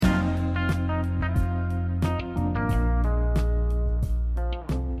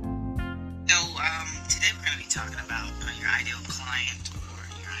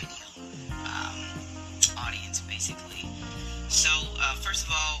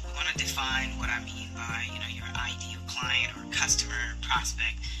define what I mean by, your ideal client or customer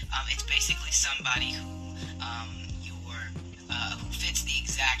prospect, it's basically somebody who fits the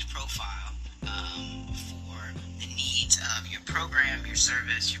exact profile for the needs of your program, your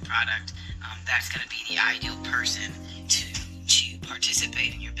service, your product. That's going to be the ideal person to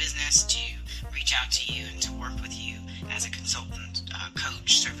participate in your business, to reach out to you, and to work with you as a consultant,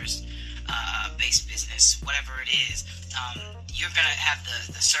 coach, service-based business, whatever it is. You're going to have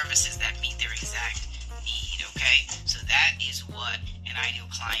the services that meet their exact need, okay? So that is what an ideal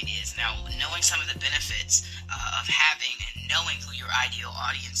client is. Now, knowing some of the benefits of having and knowing who your ideal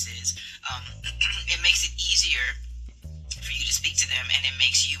audience is, it makes it easier for you to speak to them, and it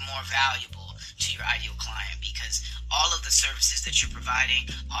makes you more valuable to your ideal client, because all of the services that you're providing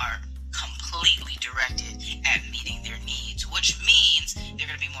are completely directed at meeting their needs, which means they're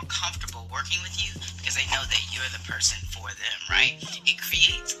going to be more comfortable working with you because they know that you're the person for them, right? It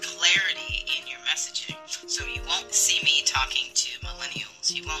creates clarity in your messaging. So you won't see me talking to millennials.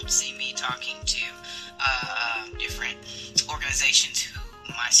 You won't see me talking to different organizations who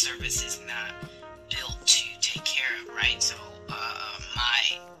my service is not built to take care of, right? So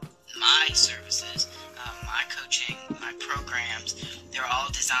my services, my coaching, my programs, they're all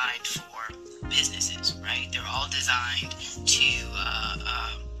designed for businesses, right? They're all designed to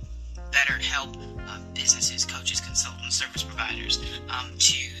better help businesses, coaches, consultants, service providers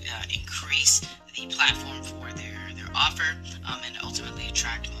to increase the platform for their offer and ultimately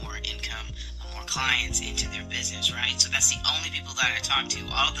attract more income, more clients into their business, right? So that's the only people that I talk to.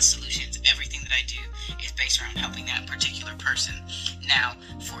 All of the solutions, everything that I do is based around helping that particular person. Now,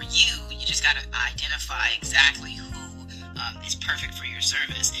 for you, you just got to identify exactly who is perfect for your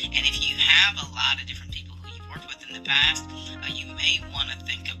service. And if you have a lot of different people who you've worked with in the past, you may want to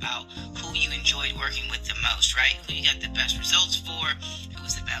think about who you enjoyed working with the most, right? Who you got the best results for, who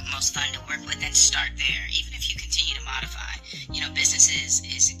was the most fun to work with, and start there. Even if you continue to modify, businesses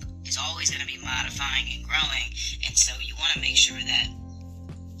is always going to be modifying and growing, and so you want to make sure that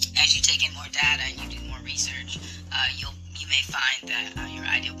as you take in more data and you do more research, you may find that your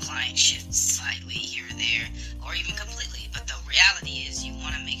ideal client shifts slightly here or there, or even completely. But the reality is you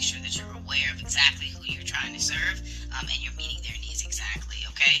want to make sure that you're aware of exactly who you're trying to serve, and you're meeting their needs exactly,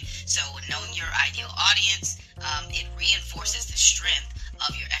 okay? So knowing your ideal audience, it reinforces the strength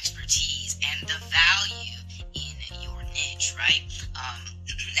of your expertise and the value in your niche, right?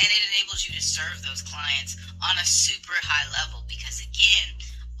 And it enables you to serve those clients on a super high level, because again,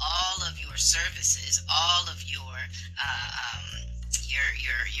 all of your services, all of your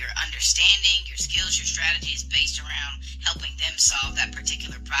understanding, your skills, your strategy is based around helping them solve that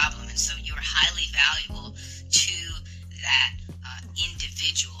particular problem. And so you're highly valuable to that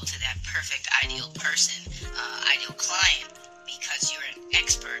individual, to that perfect ideal person, ideal client, because you're an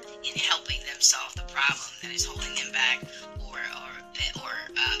expert in helping them solve the problem that is holding them back or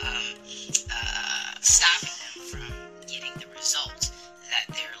stopping them from getting the results that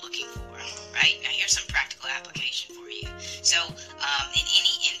they're looking for, right? Now, here's some practical application for you. So, in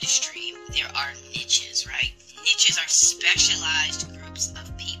any industry, there are niches, right? Niches are specialized groups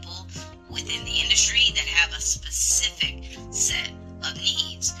of people within the industry that have a specific set of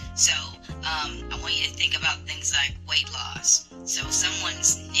needs. So, I want you to think about things like weight loss. So,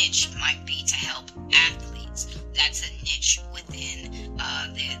 someone's niche might be to help athletes. That's a niche within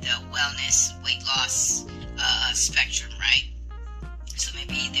the wellness, weight loss spectrum, right? So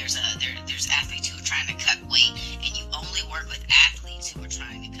maybe there's athletes who are trying to cut weight, and you only work with athletes who are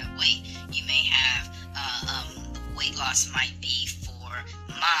trying to cut weight. You may have weight loss might be for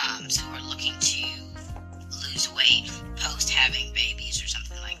moms who are looking to lose weight post having babies or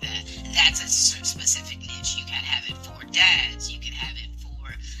something like that. That's a specific niche. You can have it for dads. You can have it for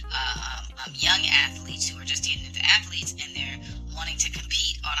young athletes who are just getting into athletes, and they're wanting to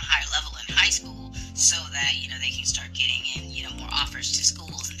compete on a higher level in high school, so that they can start getting in more offers to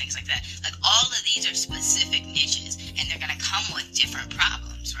schools and things like that. Like, all of these are specific niches, and they're going to come with different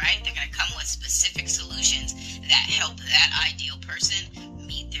problems, right? They're going to come with specific solutions that help that ideal person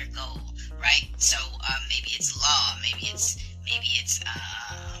meet their goal, right? So maybe it's law, maybe it's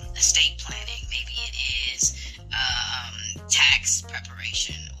estate planning, maybe it is tax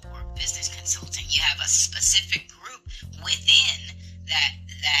preparation or business consulting. You have a specific group within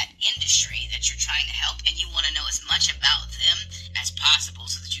that industry that you're trying to help, and you want to know as much about them as possible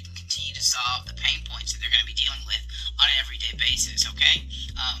so that you can continue to solve the pain points that they're going to be dealing with on an everyday basis, okay?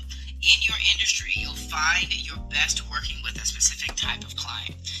 In your industry, you'll find you're best working with a specific type of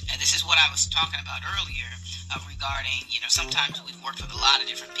client. Now, this is what I was talking about earlier regarding, sometimes we've worked with a lot of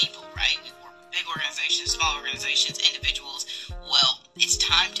different people, right? We've worked with big organizations, small organizations, individuals. Well, it's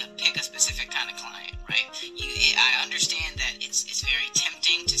time to pick a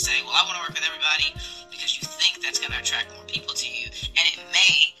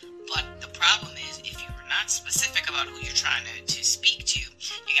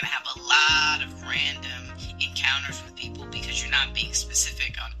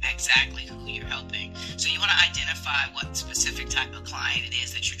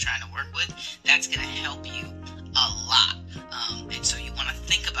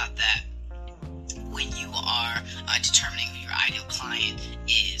determining who your ideal client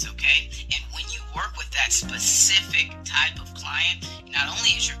is, okay? And when you work with that specific type of client, not only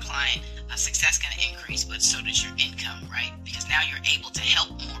is your client success going to increase, but so does your income, right? Because now you're able to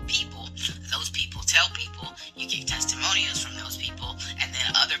help more people. Those people tell people, you get testimonials from those people, and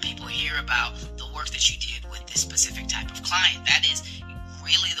then other people hear about the work that you did with this specific type of client. That is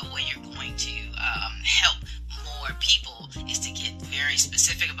really the way you're going to help more people, is to get very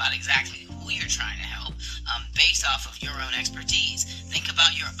specific about exactly who you're trying to help, based off of your own expertise. Think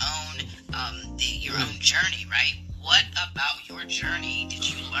about your own journey, right? What about your journey did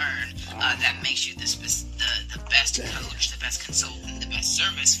you learn that makes you the best coach, the best consultant, the best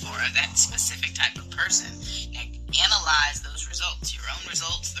service for that specific type of person? Now, analyze those results, your own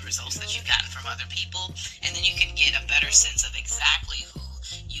results, the results that you've gotten from other people, and then you can get a better sense of exactly who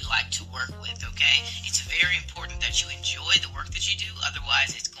you like to work with, okay? It's very important that you enjoy the work that you do.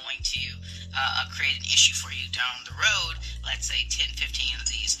 Otherwise, it's going to create an issue for you down the road. Let's say 10, 15 of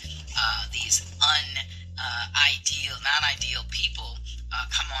these non-ideal people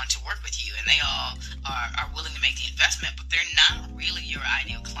come on to work with you, and they all are willing to make the investment, but they're not really your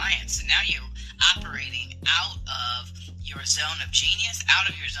ideal clients. So now you're operating out of your zone of genius, out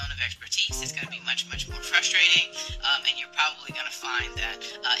of your zone of expertise. It's going to be much, much more frustrating, and you're probably going to find that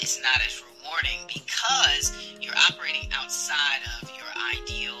it's not as rewarding because you're operating outside of your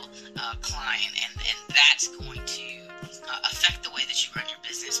ideal client, and that's going to affect the way that you run your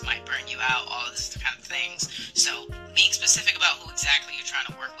business, might burn you out, all of this kind of things. So being specific about who exactly you're trying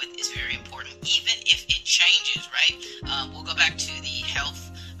to work with is very important, even if it changes, right? We'll go back to the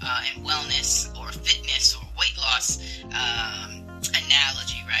health and wellness or fitness or weight loss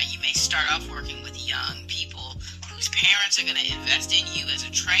analogy, right? You may start off working with young people whose parents are going to invest in you as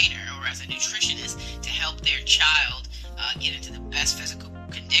a trainer or as a nutritionist to help their child get into the best physical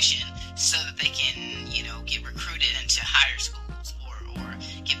condition so that they can, get recruited into higher schools or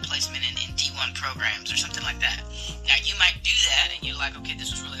get placement in D1 programs or something like that. Now, you might do that and you're like, okay,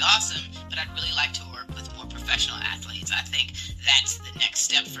 this was really awesome, but I'd really like to work with more professional athletes. I think that's the next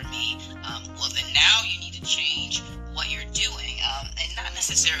step for me. Well, then now you need to change what you're doing, and not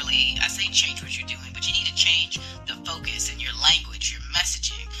necessarily, I say change what you're doing, but you need to change the focus and your language, your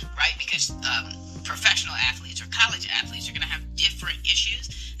messaging, right? Because professional athletes or college athletes are going to have different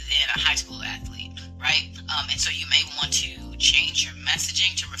issues than a high school athlete, right? And so you may want to change your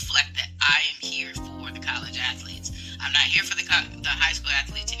messaging to reflect that I am here for the college athletes. I'm not here for the high school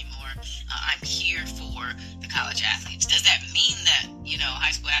athletes anymore. I'm here for the college athletes. Does that mean that,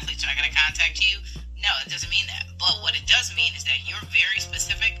 high school athletes are not going to contact you? No, it doesn't mean that. But what it does mean is that you're very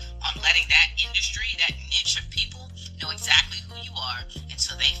specific on letting that industry, that niche of people, know exactly who you are, and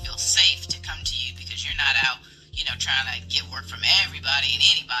so they feel safe to come to you because you're not out, trying to get work from everybody and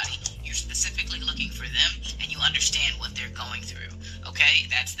anybody. You're specifically looking for them, and you understand what they're going through. Okay,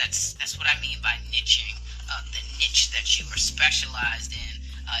 that's what I mean by niching. The niche that you are specialized in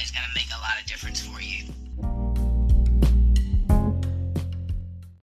is going to make a lot of difference for you.